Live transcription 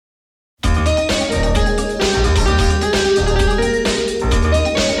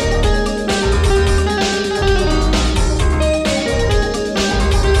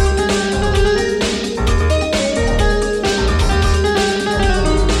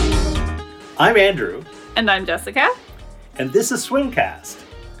I'm Andrew. And I'm Jessica. And this is Swimcast,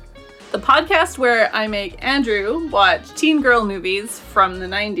 the podcast where I make Andrew watch teen girl movies from the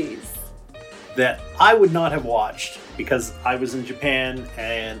 90s. That I would not have watched because I was in Japan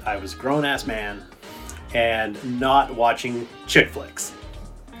and I was a grown-ass man and not watching chick flicks.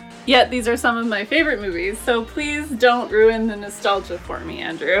 Yet these are some of my favorite movies, so please don't ruin the nostalgia for me,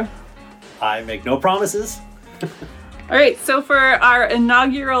 Andrew. I make no promises. Alright, so for our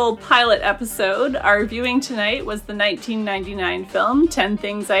inaugural pilot episode, our viewing tonight was the 1999 film 10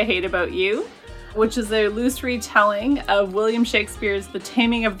 Things I Hate About You, which is a loose retelling of William Shakespeare's The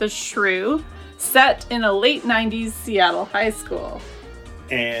Taming of the Shrew, set in a late 90s Seattle high school.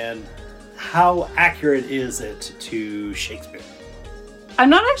 And how accurate is it to Shakespeare? I'm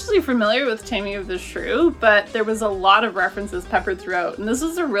not actually familiar with Taming of the Shrew, but there was a lot of references peppered throughout, and this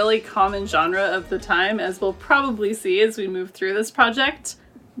is a really common genre of the time, as we'll probably see as we move through this project,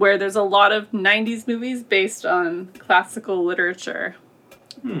 where there's a lot of 90s movies based on classical literature.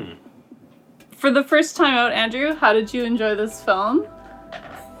 For the first time out, Andrew, how did you enjoy this film?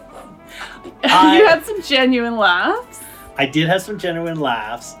 You had some genuine laughs. I did have some genuine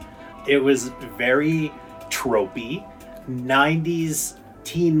laughs. It was very tropey. 90s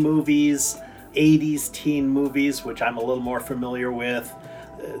teen movies, 80s teen movies, which I'm a little more familiar with.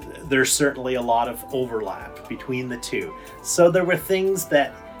 There's certainly a lot of overlap between the two. So there were things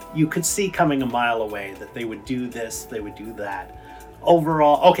that you could see coming a mile away, that they would do this, they would do that.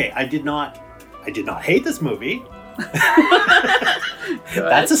 Overall, okay, I did not hate this movie.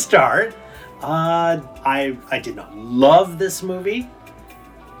 That's a start. I did not love this movie.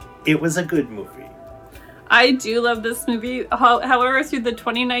 It was a good movie. I do love this movie. However, through the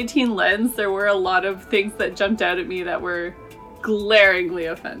 2019 lens, there were a lot of things that jumped out at me that were glaringly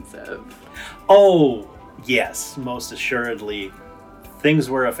offensive. Oh, yes, most assuredly. Things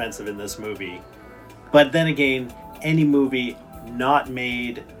were offensive in this movie. But then again, any movie not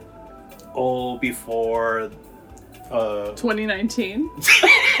made, before... 2019?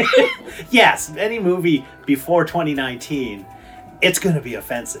 Yes, any movie before 2019, it's going to be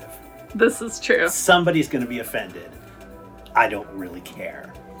offensive. This is true. Somebody's going to be offended. I don't really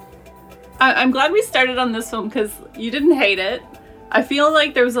care. I'm glad we started on this film because you didn't hate it. I feel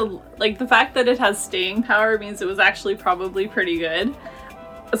like there was the fact that it has staying power means it was actually probably pretty good.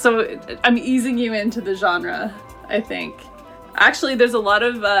 So I'm easing you into the genre, I think. Actually, there's a lot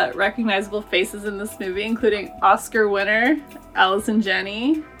of recognizable faces in this movie, including Oscar winner Allison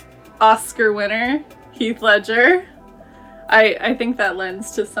Janney, Oscar winner Heath Ledger. I think that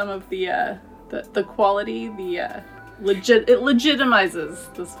lends to some of the quality, it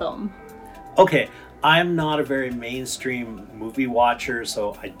legitimizes this film. Okay, I'm not a very mainstream movie watcher,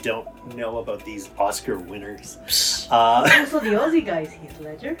 so I don't know about these Oscar winners. Also, the Aussie guy is Heath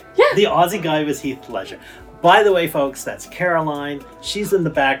Ledger. Yeah. The Aussie guy was Heath Ledger. By the way, folks, that's Caroline. She's in the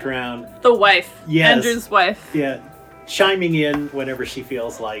background. The wife. Yes. Andrew's wife. Yeah, chiming in whenever she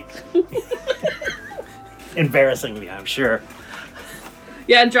feels like. Embarrassingly, I'm sure.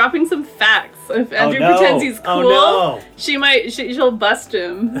 Yeah, dropping some facts. If Andrew no. pretends he's cool, no. she'll bust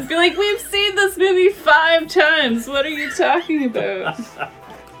him. Be like, we've seen this movie 5 times. What are you talking about?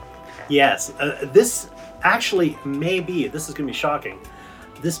 Yes, this actually may be, this is going to be shocking,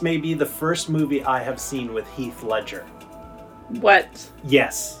 this may be the first movie I have seen with Heath Ledger. What?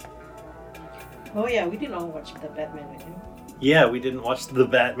 Yes. Oh yeah, we didn't all watch The Batman with him. Yeah, we didn't watch The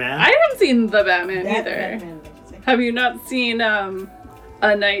Batman. I haven't seen The Batman That either. Batman, I should say. Have you not seen A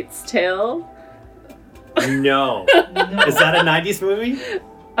Knight's Tale? No. No. Is that a 90s movie?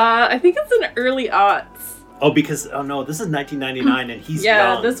 I think it's an early aughts. Oh, because, no, this is 1999 and he's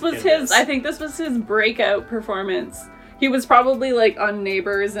Yeah, young. this was in his, this. I think this was his breakout performance. He was probably like on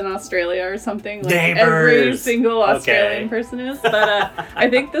Neighbours in Australia or something. Like every Neighbours! single Australian Okay. person is. But I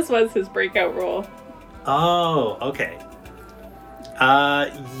think this was his breakout role. Oh, okay.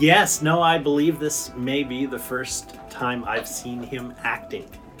 Yes, no, I believe this may be the first time I've seen him acting.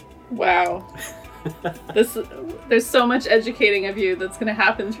 Wow. There's so much educating of you that's going to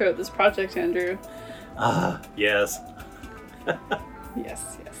happen throughout this project, Andrew. Yes.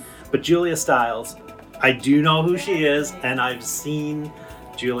 Yes. But Julia Stiles, I do know who she is, and I've seen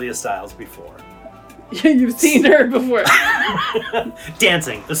Julia Stiles before. You've seen her before.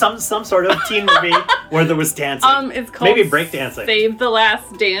 Dancing. There's some sort of teen movie where there was dancing. It's called maybe breakdancing. Save the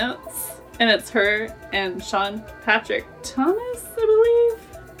Last Dance, and it's her and Sean Patrick Thomas, I believe.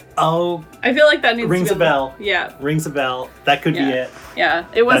 Oh, I feel like that needs rings to a be bell. Yeah. Rings a bell. That could be it. Yeah.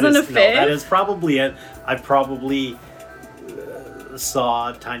 It wasn't a fave. No, that is probably it. I probably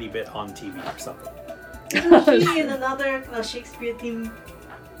saw a tiny bit on TV or something. Isn't she in another Shakespeare theme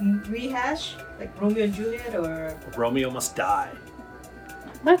rehash, like Romeo and Juliet, or Romeo Must Die.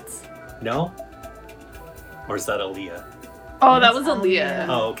 What? No? Or is that Aaliyah? Oh, that That's was Aaliyah.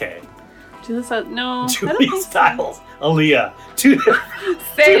 Oh, okay. Julia Stiles. No, I don't Julia think so. Stiles, Aaliyah. Two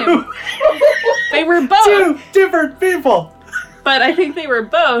Same. They were both, different people. but I think they were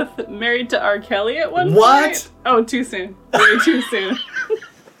both married to R. Kelly at one What? point. Oh, too soon. Way too soon.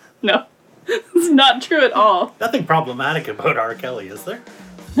 No, it's not true at all. Nothing problematic about R. Kelly, is there?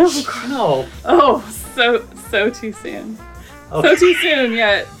 No. No. Oh, so too soon. Okay. So too soon,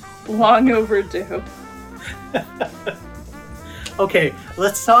 yet long overdue. Okay,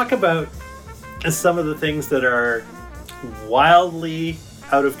 let's talk about some of the things that are wildly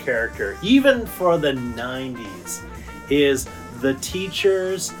out of character, even for the 90s, is the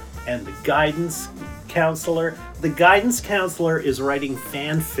teachers and the guidance counselor. The guidance counselor is writing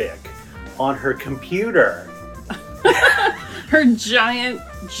fanfic on her computer. Her giant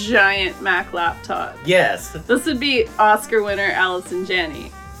Mac laptop. Yes. This would be Oscar winner Allison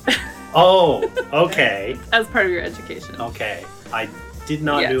Janney Oh, okay. as part of your education. Okay. I did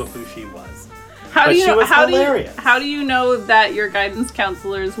not Yes. know who she was. How But do you she know? was How hilarious. how do you know that your guidance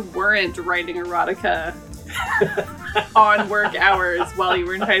counselors weren't writing erotica on work hours while you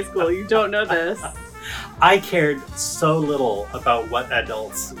were in high school? You don't know this. I cared so little about what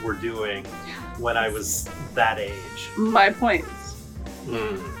adults were doing when I was that age. My point.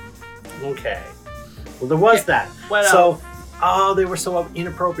 Okay. Well, there was that. What so, else? They were so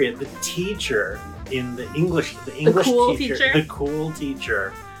inappropriate. The teacher in the English cool teacher, teacher? the cool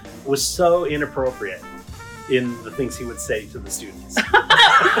teacher, was so inappropriate in the things he would say to the students. No,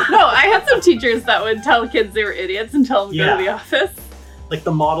 I had some teachers that would tell kids they were idiots and tell them to go to the office. Like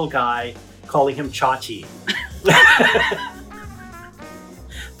the model guy calling him Chachi.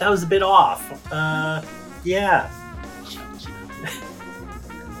 That was a bit off. Yeah.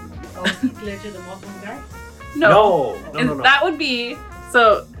 oh, is Heath Ledger the Muslim guy? No. That would be,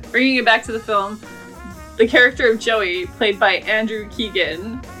 so bringing it back to the film, the character of Joey, played by Andrew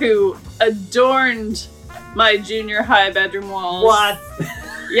Keegan, who adorned my junior high bedroom walls. What?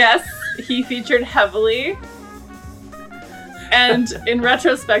 Yes, he featured heavily. And in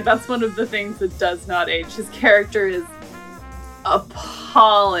retrospect, that's one of the things that does not age. His character is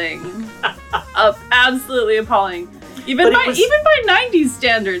appalling. Absolutely appalling. Even by 90s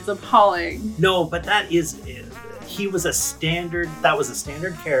standards, appalling. No, but that was a standard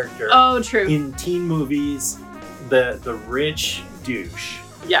character Oh, true. in teen movies, the rich douche.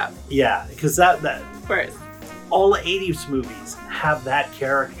 Yeah, Yeah, because that of course. all the 80s movies have that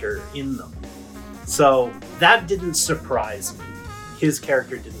character in them. So that didn't surprise me. His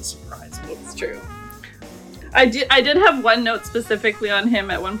character didn't surprise me. It's true. I did have one note specifically on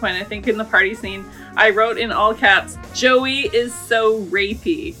him at one point. I think in the party scene, I wrote in all caps, "Joey is so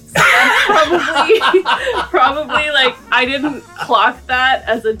rapey." So that's probably like, I didn't clock that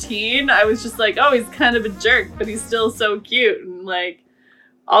as a teen. I was just like, oh, he's kind of a jerk, but he's still so cute, and like,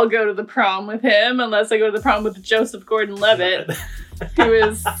 I'll go to the prom with him unless I go to the prom with Joseph Gordon-Levitt,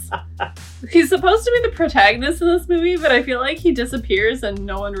 he's supposed to be the protagonist in this movie, but I feel like he disappears and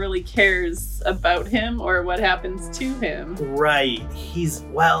no one really cares about him or what happens to him. Right. He's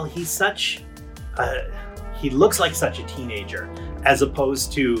such he looks like such a teenager as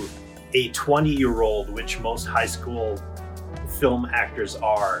opposed to a 20-year-old, which most high school film actors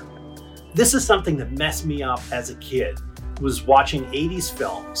are. This is something that messed me up as a kid, was watching 80s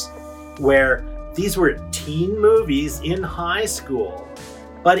films where these were teen movies in high school,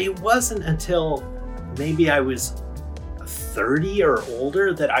 but it wasn't until maybe I was 30 or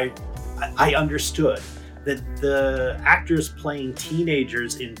older that I understood that the actors playing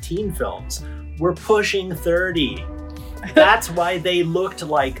teenagers in teen films were pushing 30. That's why they looked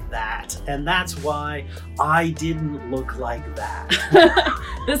like that, and that's why I didn't look like that.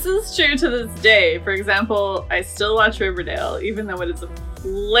 This is true to this day. For example, I still watch Riverdale, even though it is a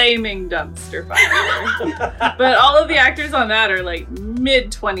flaming dumpster fire. But all of the actors on that are like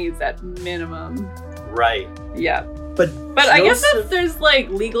mid-20s at minimum. Right. Yeah. But I guess there's like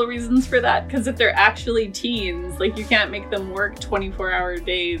legal reasons for that, because if they're actually teens, like you can't make them work 24-hour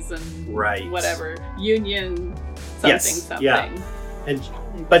days and right. whatever. Union something. Yeah.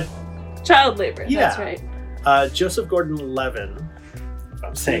 But child labor, yeah. that's right. Joseph Gordon-Levitt, if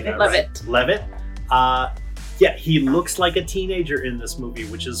I'm saying that Levitt. right. Levitt. Yeah, he looks like a teenager in this movie,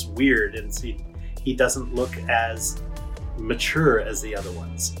 which is weird, and he doesn't look as mature as the other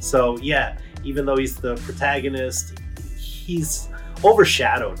ones. So yeah, even though he's the protagonist, he's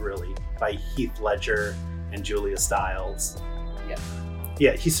overshadowed really by Heath Ledger and Julia Stiles. Yeah.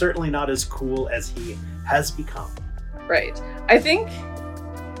 Yeah, he's certainly not as cool as he has become. Right. I think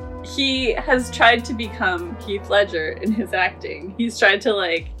he has tried to become Heath Ledger in his acting. He's tried to,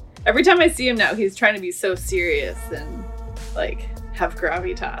 like, every time I see him now, he's trying to be so serious and, like, have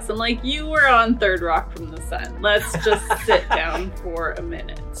gravitas. I'm like, you were on Third Rock from the Sun. Let's just sit down for a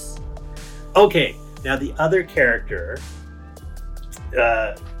minute. Okay, now the other character,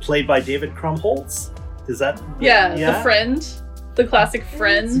 played by David Krumholtz, is that? Yeah, the friend, the classic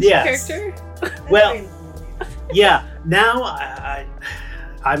friend character. Well, yeah. Now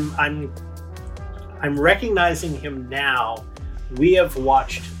I'm recognizing him now. We have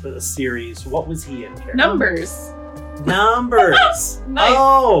watched the series. What was he in? Numbers. Nice.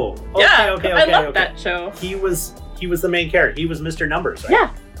 Oh, okay, yeah, okay. I love that show. He was the main character. He was Mr. Numbers, right?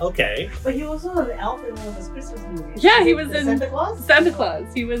 Yeah. Okay. But he was an elf in one of his Christmas movies. Yeah, he was in Santa Claus. Santa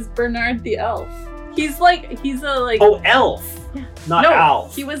Claus. He was Bernard the elf. He's a Oh, elf. Yeah. Not no,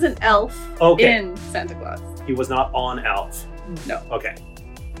 Alf. he was an elf in Santa Claus. He was not on Alf. No. Okay.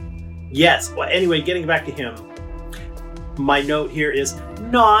 Yes. Well, anyway, getting back to him, my note here is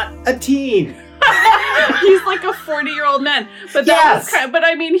not a teen. He's like a 40-year-old man. But that was but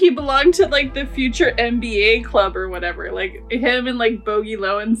I mean, he belonged to like the future NBA club or whatever. Like him and like Bogey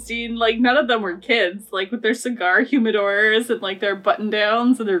Lowenstein, like none of them were kids. Like with their cigar humidors and like their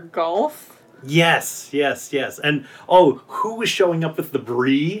button-downs and their golf. Yes. And who was showing up with the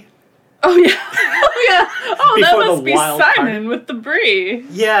brie? Oh yeah. Oh yeah. Oh, that must be Simon party. With the brie.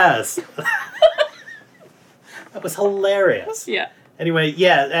 Yes. That was hilarious. Yeah. Anyway,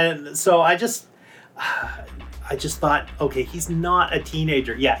 yeah, and so I just thought, okay, he's not a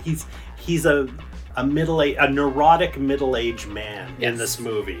teenager. Yeah, he's a neurotic middle-aged man in this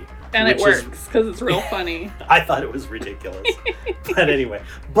movie. And it works because it's real funny. I thought it was ridiculous. But anyway,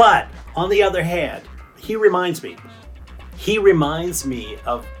 but on the other hand, he reminds me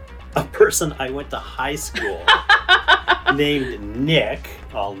of a person I went to high school named Nick.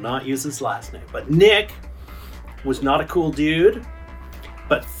 I'll not use his last name, but Nick was not a cool dude,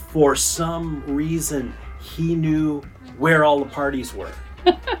 but for some reason he knew where all the parties were.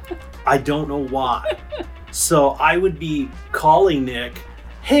 I don't know why. So I would be calling Nick,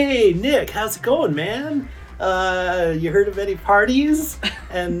 "Hey Nick, how's it going, man? You heard of any parties?"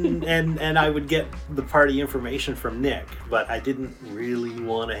 And I would get the party information from Nick, but I didn't really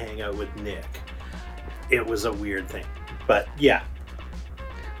want to hang out with Nick. It was a weird thing. But yeah.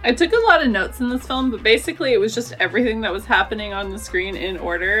 I took a lot of notes in this film, but basically it was just everything that was happening on the screen in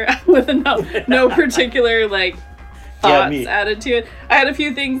order with no particular like thoughts added to it. I had a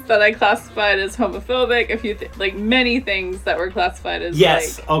few things that I classified as homophobic, a few many things that were classified as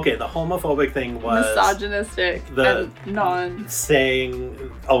okay, the homophobic thing was misogynistic and non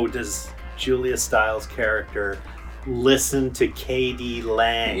saying, "Oh, does Julia Stiles' character listen to K.D.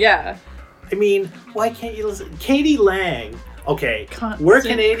 Lang?" Yeah. I mean, why can't you listen? K.D. Lang. Okay, constant we're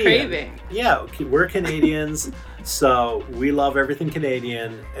Canadian. Craving. Yeah, we're Canadians, so we love everything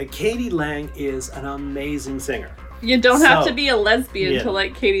Canadian. K.D. Lang is an amazing singer. You don't have to be a lesbian to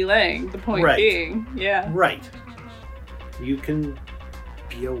like K.D. Lang, the point being. Yeah. Right. You can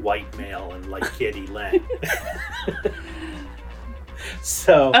be a white male and like K.D. Lang.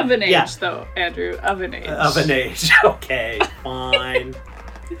 So of an age, though, Andrew. Of an age. Of an age. Okay, fine.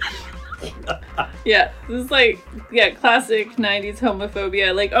 Yeah, this is classic 90s homophobia.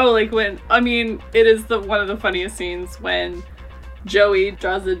 It is one of the funniest scenes when Joey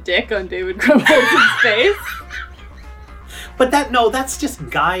draws a dick on David Krumholtz's face. But that's just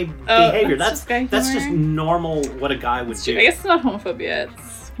guy behavior. That's just normal what a guy would do. I guess it's not homophobia.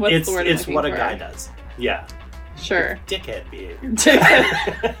 It's the word it's what a guy does. Yeah. Sure. Dickhead behavior.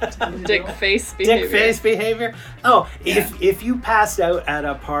 Dick face behavior. Dick face behavior. Oh, if you passed out at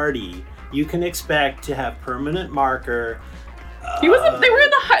a party, you can expect to have permanent marker. He wasn't. They were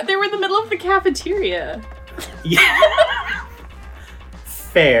in the middle of the cafeteria. Yeah.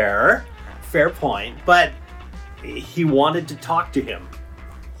 Fair point. But he wanted to talk to him.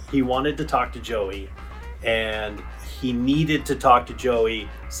 He wanted to talk to Joey, and he needed to talk to Joey,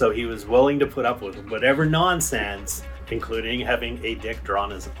 so he was willing to put up with whatever nonsense, including having a dick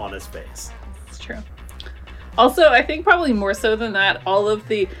drawn on his face. It's true. Also, I think probably more so than that, all of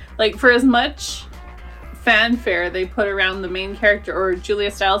the, for as much fanfare they put around the main character, or Julia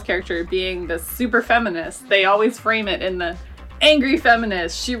Stiles' character, being the super feminist, they always frame it in the angry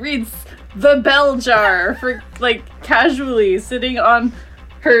feminist. She reads The Bell Jar for, casually sitting on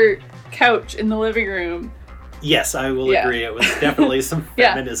her couch in the living room. Yes, I will agree. It was definitely some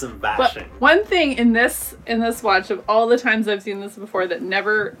feminism bashing. But one thing in this watch, of all the times I've seen this before, that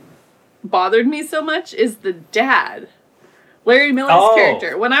never bothered me so much is the dad, Larry Miller's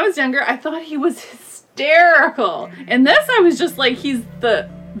character. When I was younger, I thought he was hysterical. In this, I was just like, he's the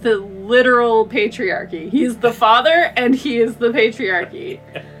the literal patriarchy. He's the father and he is the patriarchy.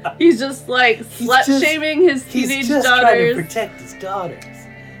 He's just like slut-shaming his teenage He's just daughters. trying to protect his daughters.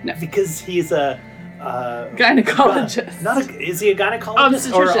 No. Because he's a... gynecologist. Is he a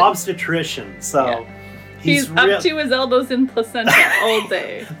gynecologist or Obstetrician. obstetrician? So Yeah. He's up to his elbows in placenta all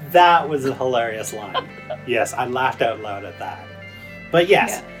day. That was a hilarious line. Yes, I laughed out loud at that. But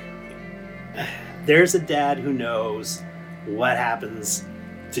yes, there's a dad who knows what happens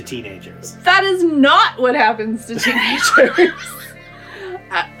to teenagers. That is not what happens to teenagers.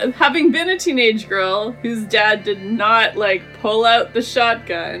 Having been a teenage girl whose dad did not, like, pull out the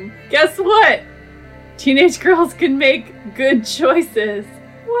shotgun, guess what? Teenage girls can make good choices.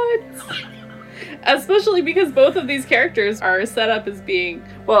 What? Especially because both of these characters are set up as being,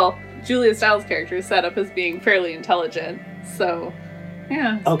 well, Julia Stiles' character is set up as being fairly intelligent. So,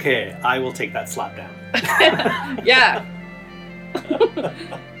 yeah. Okay, I will take that slap down. Yeah.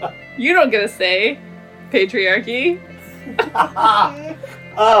 You don't get a say, patriarchy.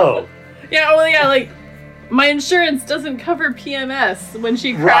 Oh. Yeah, well, yeah, like, my insurance doesn't cover PMS when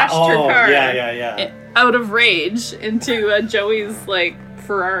she crashed her car Yeah. out of rage into Joey's, like,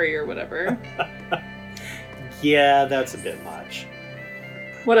 Ferrari or whatever. Yeah, that's a bit much.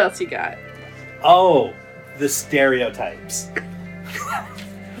 What else you got? Oh, the stereotypes.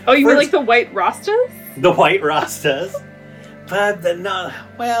 Oh, you mean First- like the white Rastas? The white Rastas. But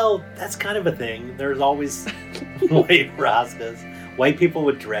well, that's kind of a thing. There's always white Rastas. White people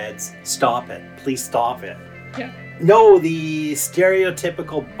with dreads. Stop it. Please stop it. Yeah. No, the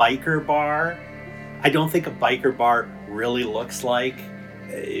stereotypical biker bar. I don't think a biker bar really looks like.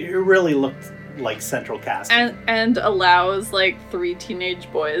 It really looked like Central Casting. And allows, like, 3 teenage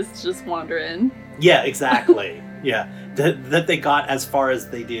boys to just wander in. Yeah, exactly. Yeah. That they got as far as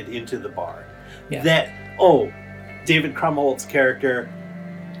they did into the bar. Yeah. David Krumholtz's character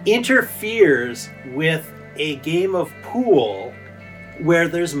interferes with a game of pool where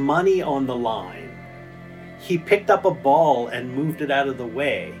there's money on the line. He picked up a ball and moved it out of the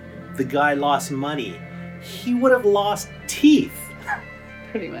way. The guy lost money. He would have lost teeth.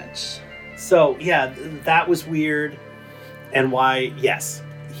 Pretty much. So, yeah, that was weird. And why, yes,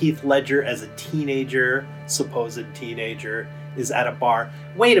 Heath Ledger as a teenager, supposed teenager, is at a bar.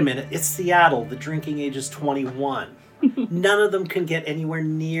 Wait a minute, it's Seattle. The drinking age is 21. None of them can get anywhere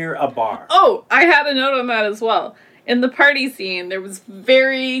near a bar. Oh, I had a note on that as well. In the party scene, there was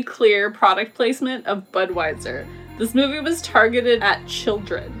very clear product placement of Budweiser. This movie was targeted at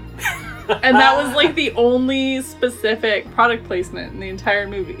children. And that was like the only specific product placement in the entire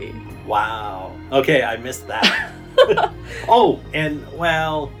movie. Wow. Okay, I missed that. Oh, and,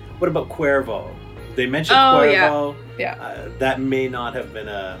 well, what about Cuervo? They mentioned Cuervo. Yeah. That may not have been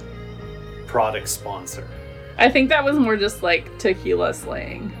a product sponsor. I think that was more just like tequila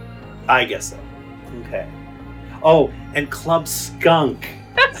slang. I guess so. Okay. Oh, and Club Skunk.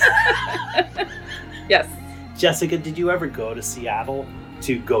 Yes. Jessica, did you ever go to Seattle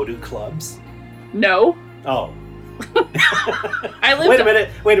to go to clubs? No. Oh. I lived.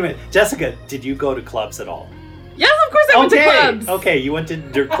 Wait a minute. Jessica, did you go to clubs at all? Yes, of course I went to clubs. Okay, you went to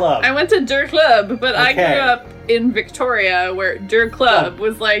Der Club. I went to Der Club, but I Okay. grew up in Victoria, where Der Club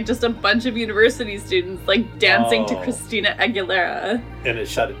was like just a bunch of university students like dancing to Oh. Christina Aguilera. And it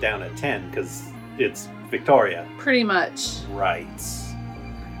shut it down at 10 because it's Victoria. Pretty much. Right.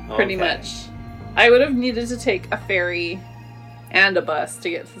 Pretty Okay. much. I would have needed to take a ferry and a bus to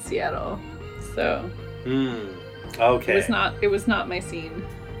get to Seattle. So Okay. it was not my scene.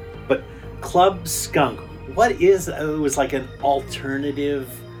 But Club Skunk, what is, it was like an alternative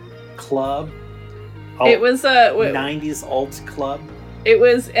club? It was a 90s alt club? It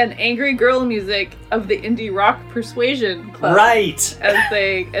was an angry girl music of the indie rock persuasion club. Right.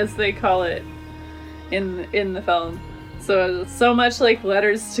 As they call it in the film. So much like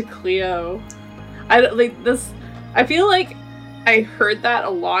Letters to Cleo. I feel like I heard that a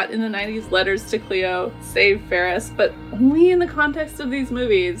lot in the 90s, Letters to Cleo, Save Ferris, but only in the context of these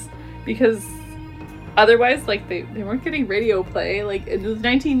movies, because otherwise, like, they weren't getting radio play. Like, it was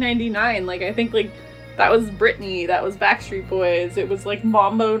 1999, like, I think, like, that was Britney, that was Backstreet Boys, it was, like,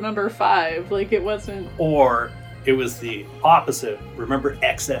 Mambo No. 5, like, it wasn't... Or it was the opposite. Remember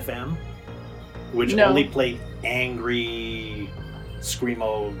XFM? Which No. only played angry,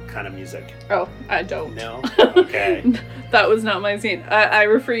 screamo kind of music. Oh, I don't. No? Okay. That was not my scene. I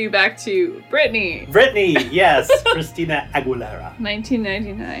refer you back to Britney. Britney, yes. Christina Aguilera.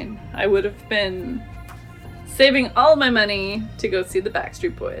 1999. I would have been saving all my money to go see the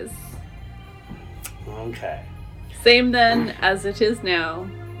Backstreet Boys. Okay. Same then as it is now.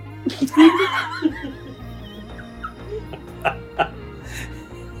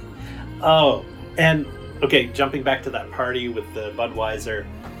 Oh, and okay, jumping back to that party with the Budweiser,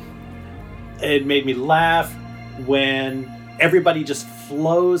 it made me laugh when everybody just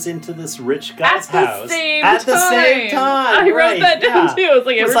flows into this rich guy's house at the same time. I wrote that down too. I was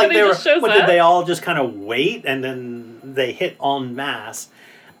like, everybody just shows up. Did they all just kind of wait and then they hit en masse?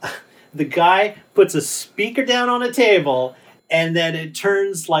 The guy puts a speaker down on a table, and then it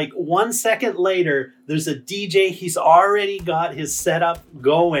turns like 1 second later, there's a DJ. He's already got his setup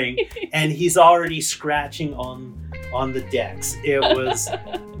going, and he's already scratching on the decks. It was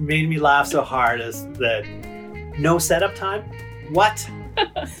made me laugh so hard as that. No setup time? What?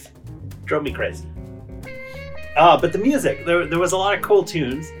 Drove me crazy. But the music, there was a lot of cool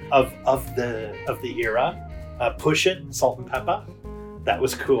tunes of the era. Push It, Salt and Pepper. That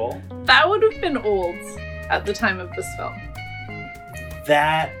was cool. That would have been old at the time of this film.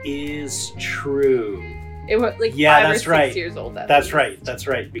 That is true. It was like 5 or 6 years old. That's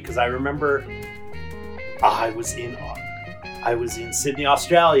right. Because I remember I was in Sydney,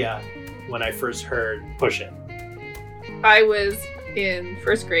 Australia when I first heard Push It. I was in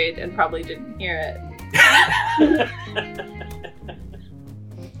first grade and probably didn't hear it.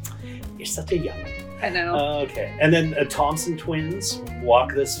 You're such a young. I know. Okay. And then Thompson Twins,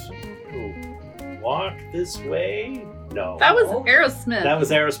 Walk This Way? No. That was Aerosmith. That was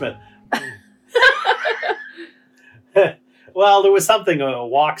Aerosmith. Well, there was something,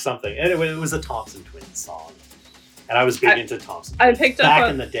 Walk something. Anyway, it was a Thompson Twins song. And I was big into Thompson Twins back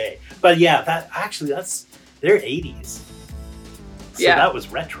in the day. But yeah, they're 80s. So that was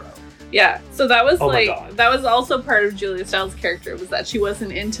retro. Yeah. So that was that was also part of Julia Stiles' character, was that she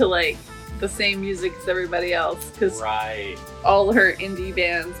wasn't into like the same music as everybody else, because all her indie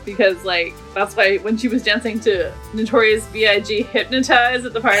bands, because like that's why when she was dancing to Notorious B.I.G. Hypnotize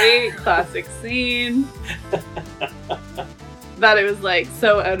at the party, classic scene, that it was like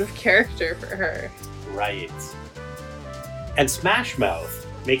so out of character for her. Right. And Smash Mouth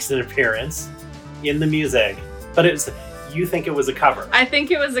makes an appearance in the music, but you think it was a cover? I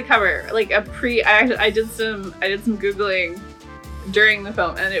think it was a cover, like I did some Googling during the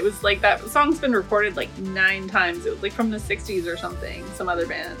film, and it was like that song's been recorded like 9 times. It was like from the 60s or something, some other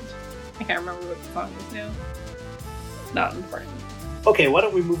band. I can't remember what the song was now. Not important. Okay, why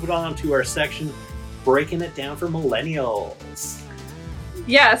don't we move it on to our section, breaking it down for millennials.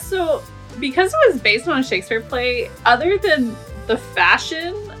 Yeah, so because it was based on a Shakespeare play, other than the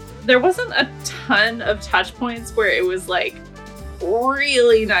fashion, there wasn't a ton of touch points where it was like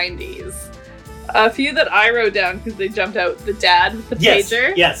really 90s. A few that I wrote down because they jumped out. The dad with the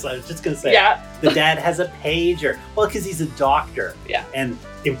pager. Yes, I was just going to say. Yeah. The dad has a pager. Well, because he's a doctor. Yeah. And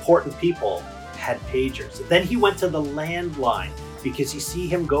important people had pagers. Then he went to the landline because you see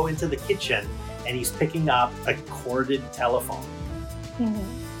him go into the kitchen and he's picking up a corded telephone.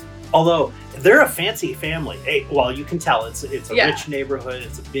 Mm-hmm. Although they're a fancy family. Well, you can tell it's a rich neighborhood.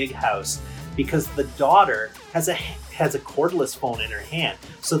 It's a big house because the daughter has a cordless phone in her hand.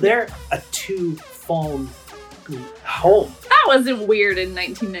 So they're a 2-phone home. That wasn't weird in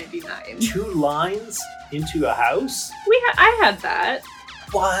 1999. 2 lines into a house? I had that.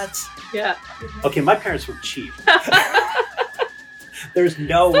 What? Yeah. Okay, my parents were cheap. There's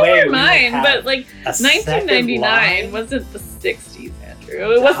no so way. So were mine, but like 1999 wasn't the 60s,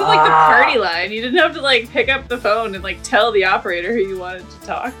 Andrew. It wasn't like the party line. You didn't have to like pick up the phone and like tell the operator who you wanted to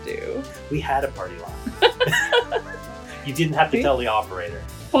talk to. We had a party line. You didn't have to tell the operator.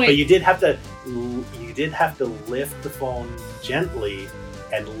 Point. But you did have to lift the phone gently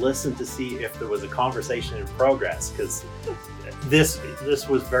and listen to see if there was a conversation in progress, because this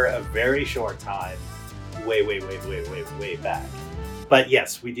was a very short time, way back. But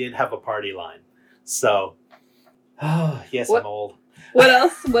yes, we did have a party line. So, yes, I'm old. What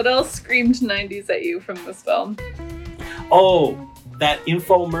else screamed 90s at you from this film? Oh, that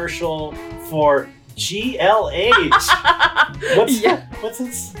infomercial for GLH. What's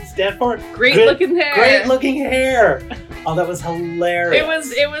it stand for? Great looking hair. Great looking hair. Oh, that was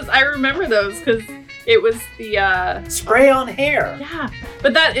hilarious. It was. I remember those because it was the spray on hair. Yeah,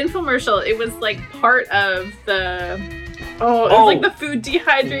 but that infomercial, it was like part of the. It was like the food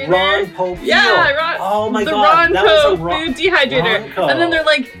dehydrator. Ronco. Yeah, oh my god, the Ronco food dehydrator. Ronco. And then they're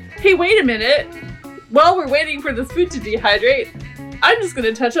like, "Hey, wait a minute! While we're waiting for this food to dehydrate, I'm just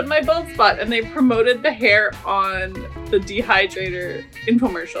gonna touch up my bald spot." And they promoted the hair on the dehydrator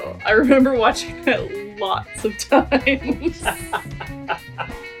infomercial. I remember watching that lots of times.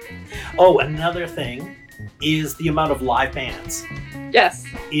 Oh, another thing is the amount of live bands. Yes.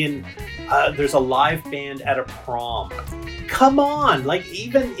 There's a live band at a prom. Come on, like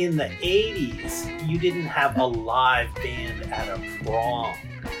even in the 80s, you didn't have a live band at a prom.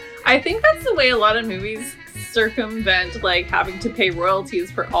 I think that's the way a lot of movies circumvent like having to pay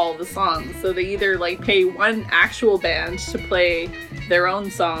royalties for all the songs. So they either like pay one actual band to play their own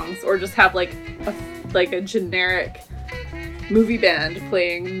songs, or just have like a generic movie band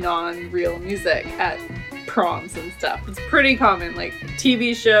playing non-real music at proms and stuff. It's pretty common, like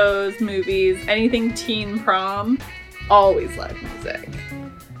TV shows, movies, anything teen prom, always live music.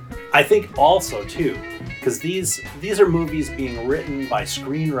 I think also too, because these are movies being written by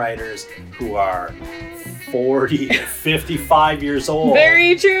screenwriters who are 40 to 55 years old.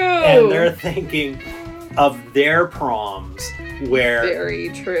 Very true. And they're thinking of their proms where very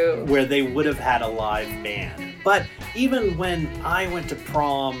true, where they would have had a live band. But even when I went to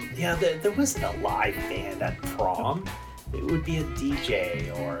prom, yeah, there wasn't a live band at prom. It would be a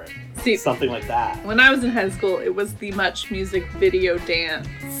DJ or something like that. When I was in high school, it was the Much Music video dance.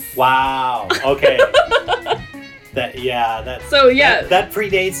 Wow. Okay. That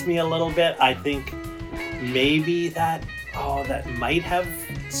predates me a little bit. I think maybe that might have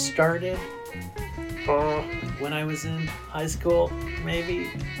started when I was in high school. Maybe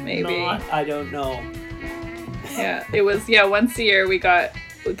not. I don't know. Yeah, it was, once a year we got,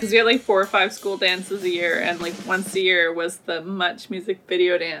 because we had like 4 or 5 school dances a year, and like once a year was the Much Music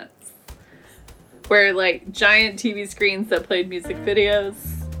video dance, where like giant TV screens that played music videos.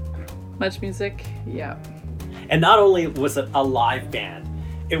 Much Music, yeah. And not only was it a live band,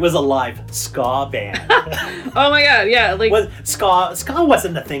 it was a live ska band. Oh my god, yeah, like ska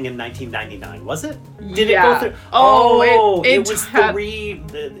wasn't a thing in 1999, was it? Did it go through?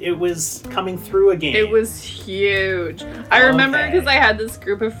 It was coming through again. It was huge. I remember because I had this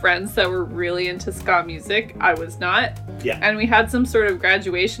group of friends that were really into ska music. I was not. Yeah. And we had some sort of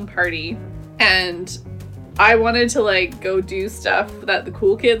graduation party, and I wanted to like go do stuff that the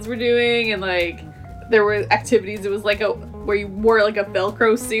cool kids were doing, and like there were activities. It was like where you wore like a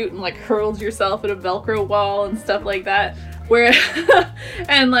Velcro suit and like hurled yourself at a Velcro wall and stuff like that. Where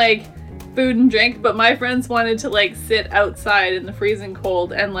and like food and drink, but my friends wanted to like sit outside in the freezing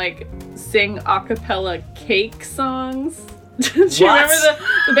cold and like sing a cappella Cake songs. Do you remember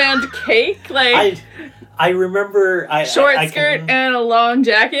the band Cake? Like I remember short skirt and a long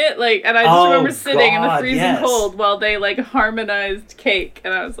jacket, like, and I just remember sitting in the freezing cold while they like harmonized Cake,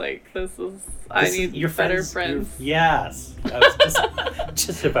 and I was like, I need your better friends. Yes. I was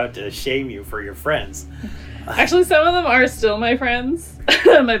just about to shame you for your friends. Actually, some of them are still my friends.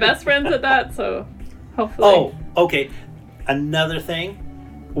 My best friends at that, so hopefully. Oh, okay. Another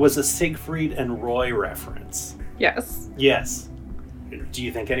thing was a Siegfried and Roy reference. Yes. Yes. Do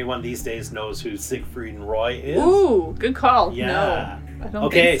you think anyone these days knows who Siegfried and Roy is? Ooh, good call. Yeah. No, I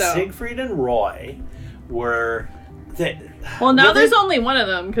don't think so. Siegfried and Roy were... Well, now there's only one of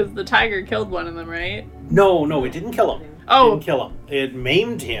them, because the tiger killed one of them, right? No, it didn't kill him. Oh. It didn't kill him. It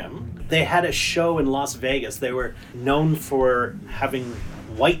maimed him. They had a show in Las Vegas. They were known for having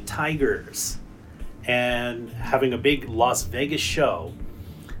white tigers and having a big Las Vegas show.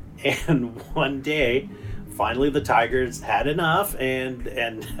 And one day, finally the tigers had enough and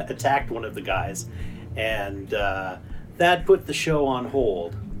attacked one of the guys. And that put the show on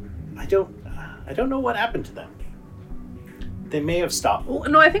hold. I don't know what happened to them. They may have stopped.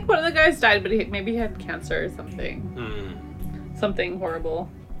 No, I think one of the guys died, but maybe he had cancer or something. Something horrible.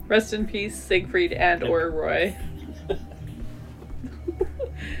 Rest in peace, Siegfried or Roy.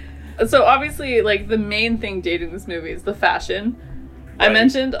 So obviously, like, the main thing dating this movie is the fashion. Right. I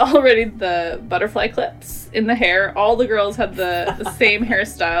mentioned already the butterfly clips in the hair. All the girls had the same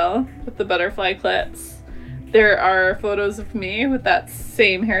hairstyle with the butterfly clips. There are photos of me with that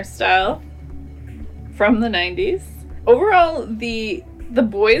same hairstyle from the 90s. Overall, the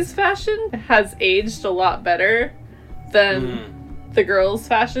boys' fashion has aged a lot better than the girls'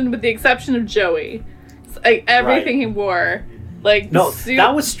 fashion, with the exception of Joey. Like, everything he wore, like no, suit,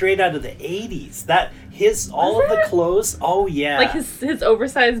 that was straight out of the 80s. That all of the clothes. Oh yeah, like his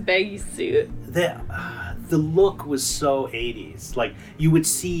oversized baggy suit. The look was so 80s. Like you would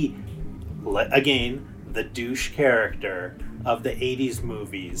see again the douche character of the 80s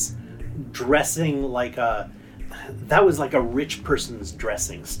movies dressing like that was like a rich person's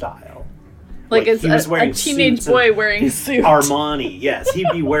dressing style. Like he was wearing a teenage boy wearing a suit. Armani, yes.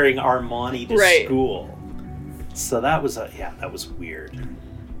 He'd be wearing Armani to school. So that was weird.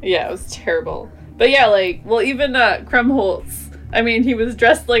 Yeah, it was terrible. But yeah, like, well, even Krumholtz, I mean, he was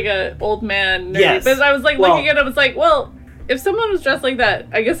dressed like an old man. Nerdy, yes. But I was like looking at him, it's like, well, if someone was dressed like that,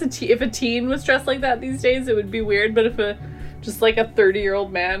 I guess if a teen was dressed like that these days, it would be weird. But if just like a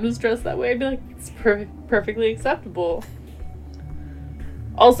 30-year-old man was dressed that way, I'd be like, it's perfectly acceptable.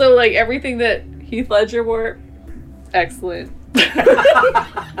 Also, like, everything that Heath Ledger wore, excellent.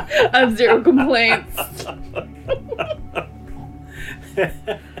 I have zero complaints.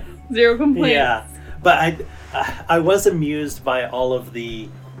 Zero complaints. Yeah, but I was amused by all of the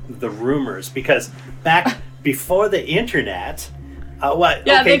rumors because back before the internet, what?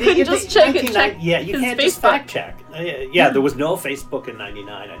 Yeah, okay, they couldn't just check it. Yeah, you his can't just Facebook. fact check. Yeah, there was no Facebook in '99.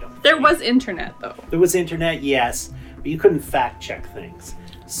 I don't. There think. was internet though. There was internet, yes, but you couldn't fact check things.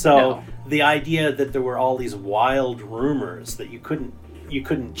 So No. the idea that there were all these wild rumors that you couldn't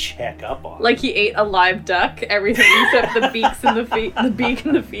check up on, Like he ate a live duck, everything except the beaks and the feet, the beak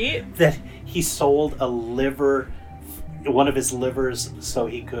and the feet. that he sold a liver, one of his livers, so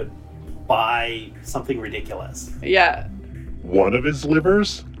he could buy something ridiculous. Yeah. One of his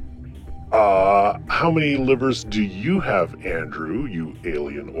livers? How many livers do you have, Andrew, you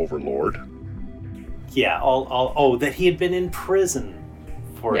alien overlord? Yeah, that he had been in prison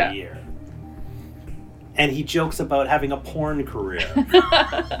for a year. And he jokes about having a porn career.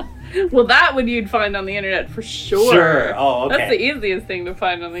 Well, that one you'd find on the internet for sure. Sure. Oh, okay. That's the easiest thing to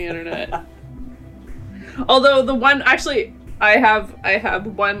find on the internet. Although the one, actually, I have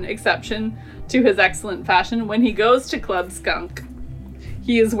one exception to his excellent fashion. When he goes to Club Skunk,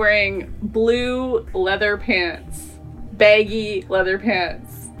 he is wearing blue leather pants, baggy leather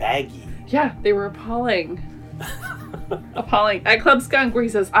pants. Baggy. Yeah, they were appalling. Appalling. At Club Skunk, where he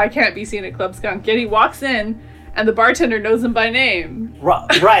says, "I can't be seen at Club Skunk." Yet he walks in, and the bartender knows him by name.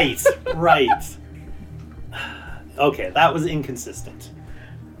 Right. Okay, that was inconsistent.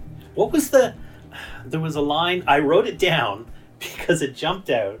 What was there was a line, I wrote it down because it jumped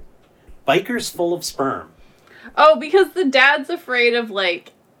out. Bikers full of sperm. Oh, because the dad's afraid of,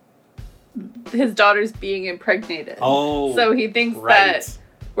 like, his daughter's being impregnated. Oh, So he thinks right. that,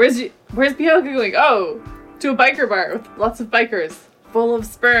 where's Bianca going? Oh, to a biker bar with lots of bikers, full of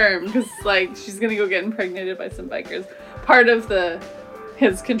sperm, because, like, she's gonna go get impregnated by some bikers. Part of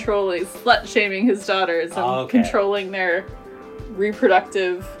his controlling, slut-shaming his daughters and controlling their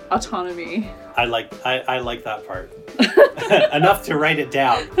reproductive autonomy. I like that part. Enough to write it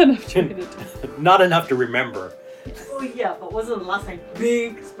down. Not enough to remember. Oh yeah, but wasn't the last time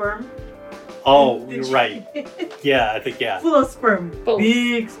big sperm? Oh, right. Yeah, I think, yeah. Full of sperm. Full.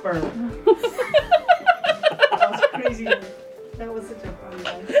 Big sperm. That was crazy. That was such a funny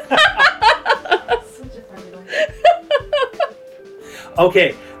line. Such a funny line.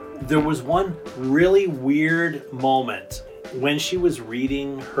 Okay, there was one really weird moment when she was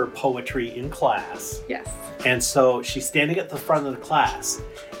reading her poetry in class. Yes. And so she's standing at the front of the class,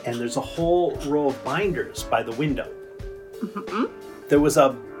 and there's a whole row of binders by the window. Mm-hmm. There was a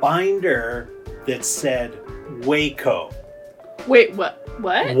binder that said Waco. Wait, what?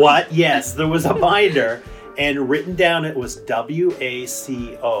 What? What? Yes, there was a binder, and written down it was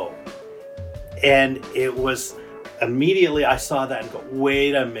WACO. And it was, immediately I saw that and go,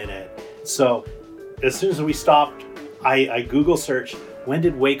 wait a minute. So as soon as we stopped, I Google searched, when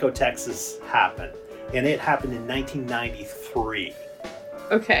did Waco, Texas happen? And it happened in 1993.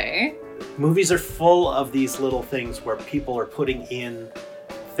 Okay. Movies are full of these little things where people are putting in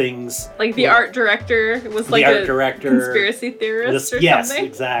things. Like the art director was like a conspiracy theorist or yes, something?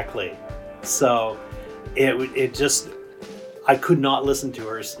 Yes, exactly. So it just, I could not listen to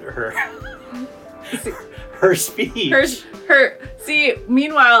her speech.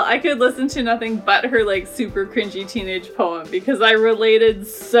 Meanwhile, I could listen to nothing but her, like, super cringy teenage poem because I related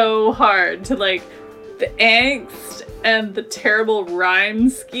so hard to, like, the angst and the terrible rhyme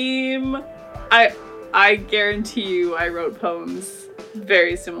scheme. I guarantee you I wrote poems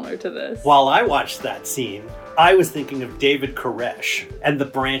very similar to this. While I watched that scene, I was thinking of David Koresh and the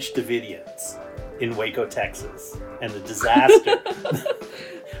Branch Davidians in Waco, Texas, and the disaster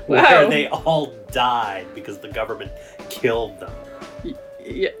where they all died because the government killed them.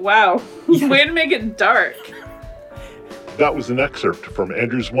 Yeah, wow. Yeah. Way to make it dark. That was an excerpt from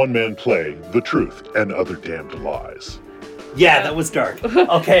Andrew's one-man play, The Truth and Other Damned Lies. Yeah, that was dark.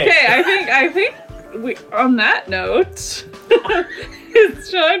 Okay. Okay, I think we, on that note,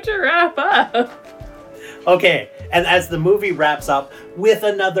 it's time to wrap up. Okay, and as the movie wraps up with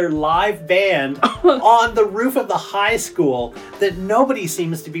another live band on the roof of the high school that nobody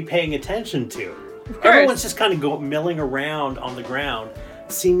seems to be paying attention to. Everyone's just kind of milling around on the ground,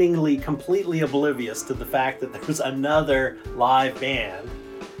 seemingly completely oblivious to the fact that there's another live band.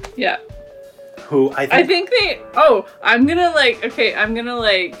 Yeah. Who I think they... I'm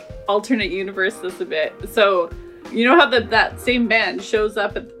gonna alternate universe this a bit. So, you know how that same band shows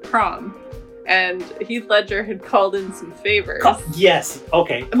up at the prom? And Heath Ledger had called in some favors. Yes,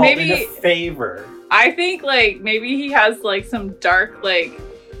 okay. Called in a favor. I think, like, maybe he has, like, some dark, like,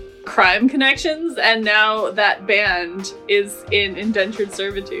 crime connections, and now that band is in indentured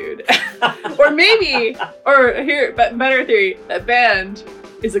servitude. Or maybe, or here, but better theory, that band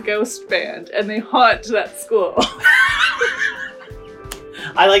is a ghost band and they haunt that school.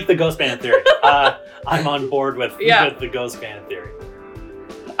 I like the ghost band theory. I'm on board with the ghost band theory.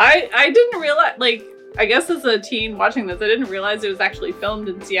 I didn't realize, like, I guess as a teen watching this, I didn't realize it was actually filmed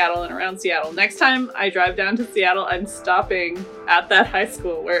in Seattle and around Seattle. Next time I drive down to Seattle, I'm stopping at that high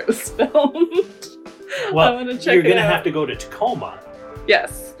school where it was filmed. Well, I'm gonna check you're it going to out. have to go to Tacoma.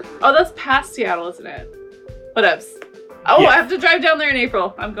 Yes. Oh, that's past Seattle, isn't it? Whatevs. Oh, Yeah. I have to drive down there in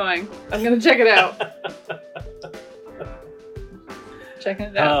April. I'm going to check it out. Checking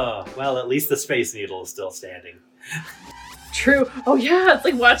it out. Oh, well, at least the Space Needle is still standing. True. Oh yeah, it's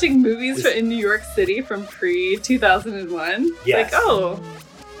like watching movies in New York City from pre-2001. Yes. Like,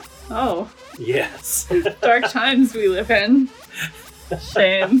 oh, Yes. dark times we live in.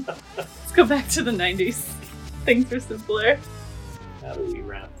 Shame. Let's go back to the 90s. Things were simpler. How do we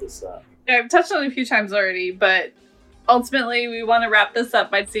wrap this up? I've touched on it a few times already, but ultimately we want to wrap this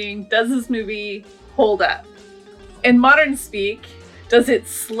up by seeing, does this movie hold up? In modern speak, does it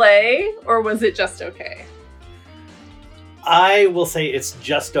slay or was it just okay? I will say it's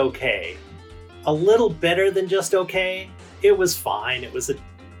just okay. A little better than just okay. It was fine. It was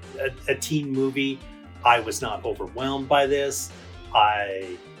a teen movie. I was not overwhelmed by this.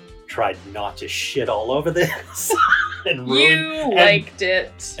 I tried not to shit all over this and ruin. You liked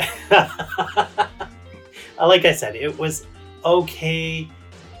it. Like I said, it was okay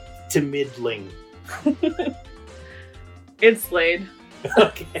to middling. It slayed.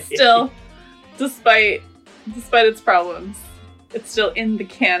 Okay. Still, despite its problems, it's still in the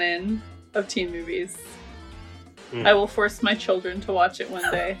canon of teen movies. I will force my children to watch it one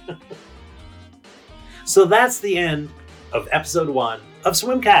day. So that's the end of episode 1 of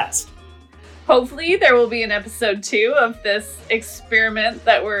Swimcast. Hopefully there will be an episode 2 of this experiment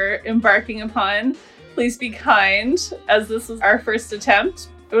that we're embarking upon. Please be kind, as this was our first attempt.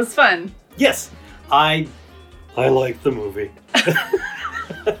 It was fun. Yes, I like the movie.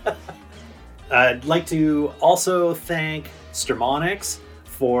 I'd like to also thank Stermonix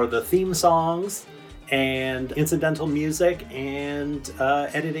for the theme songs and incidental music and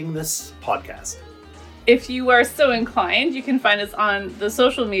editing this podcast. If you are so inclined, you can find us on the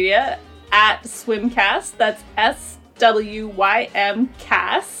social media at Swimcast. That's SWYM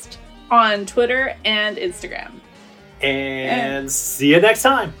on Twitter and Instagram. And see you next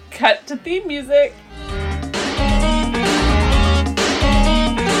time. Cut to theme music.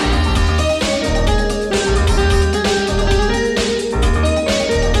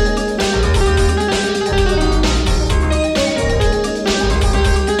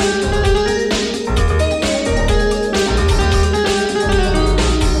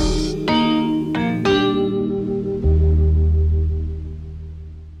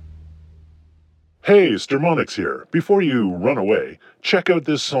 Hey, Stermonix here. Before you run away, check out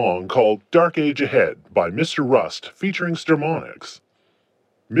this song called Dark Age Ahead by Mr. Rust featuring Stermonix.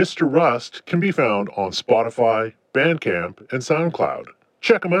 Mr. Rust can be found on Spotify, Bandcamp, and SoundCloud.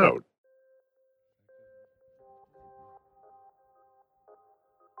 Check them out.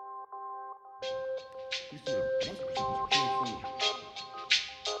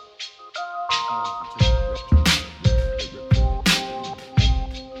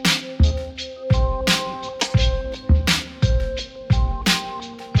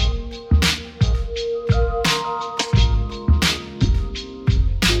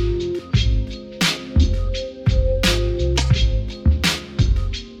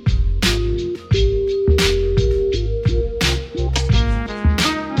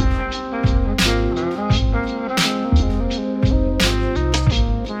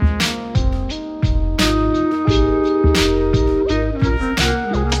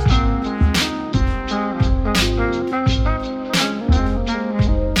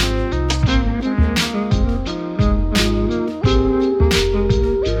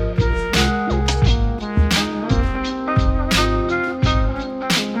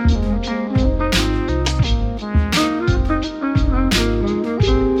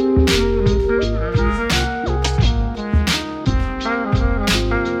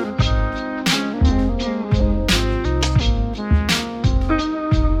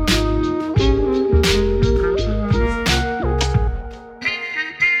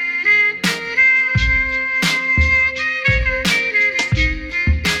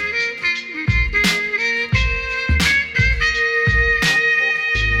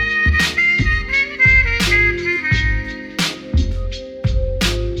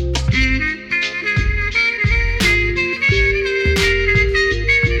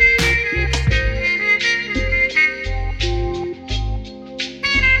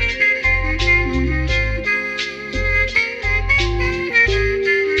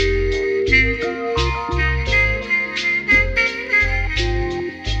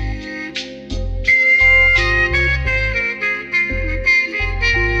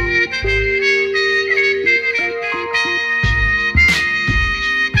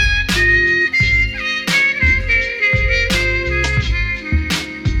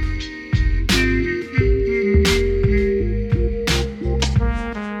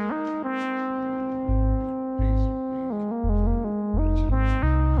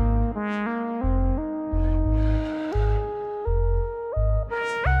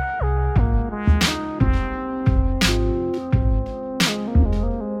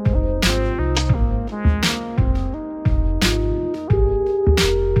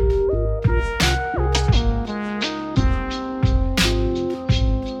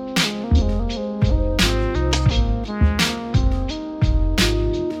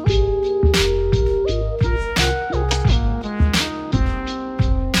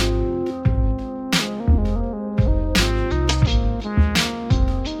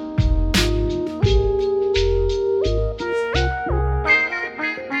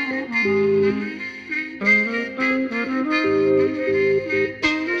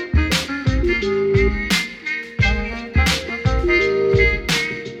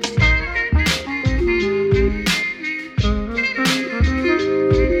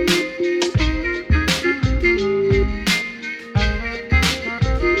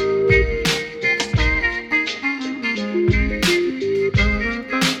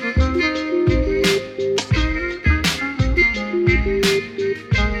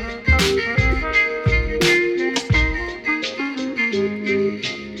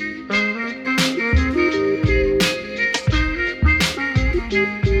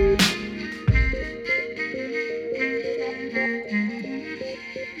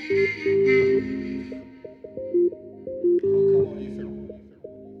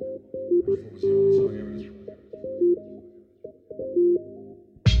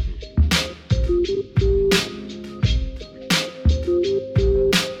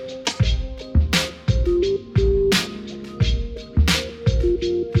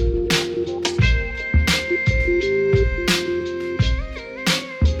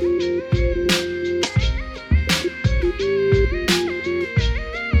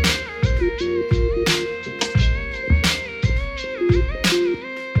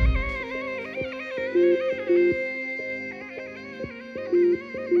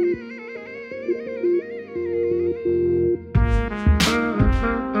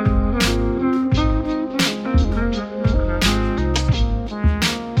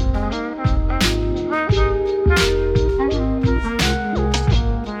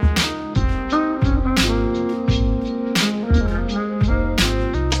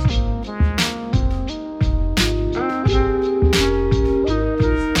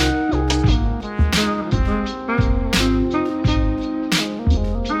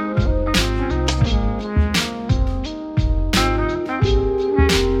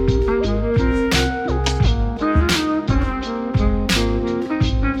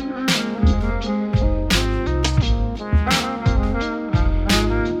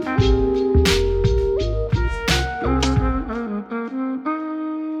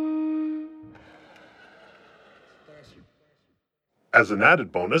 As an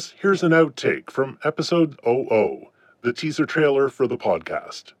added bonus, here's an outtake from episode 00, the teaser trailer for the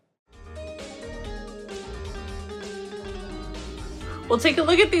podcast. We'll take a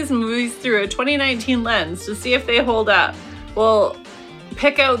look at these movies through a 2019 lens to see if they hold up. We'll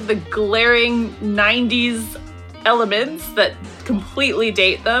pick out the glaring 90s elements that completely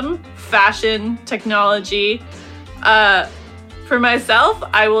date them. Fashion, technology. For myself,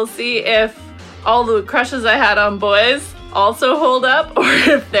 I will see if all the crushes I had on boys also hold up or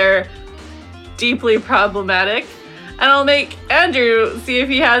if they're deeply problematic. And I'll make Andrew see if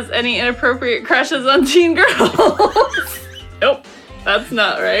he has any inappropriate crushes on teen girls. Nope, that's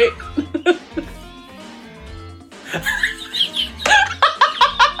not right.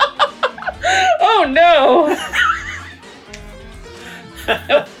 Oh no!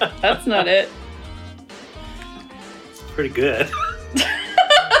 Nope, that's not it. It's pretty good.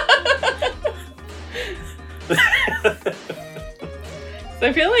 So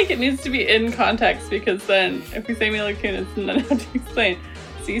I feel like it needs to be in context because then if we say Mila Kunis and then have to explain.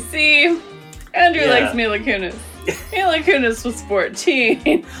 So you see, Andrew likes Mila Kunis. Mila Kunis was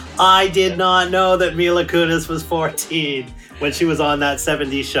 14. I did not know that Mila Kunis was 14 when she was on that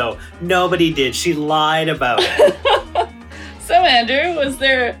 70s show. Nobody did. She lied about it. So Andrew,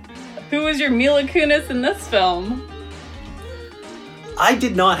 who was your Mila Kunis in this film? I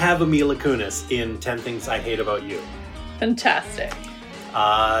did not have a Mila Kunis in 10 Things I Hate About You. Fantastic.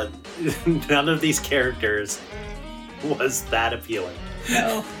 None of these characters was that appealing.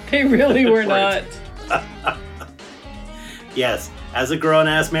 No, they really were not. Yes, as a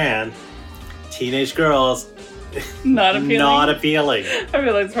grown-ass man, teenage girls, Not appealing. not appealing. I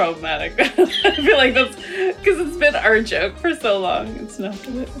feel like it's problematic. I feel like that's because it's been our joke for so long. It's not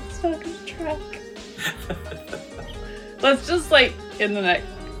gonna track. Let's just in the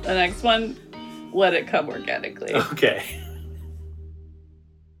next one, let it come organically. Okay.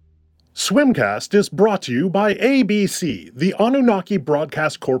 Swimcast is brought to you by ABC, the Anunnaki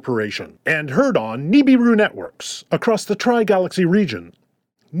Broadcast Corporation, and heard on Nibiru Networks across the Tri-Galaxy region.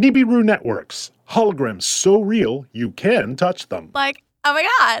 Nibiru Networks, holograms so real you can touch them. Like, oh my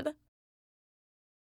god.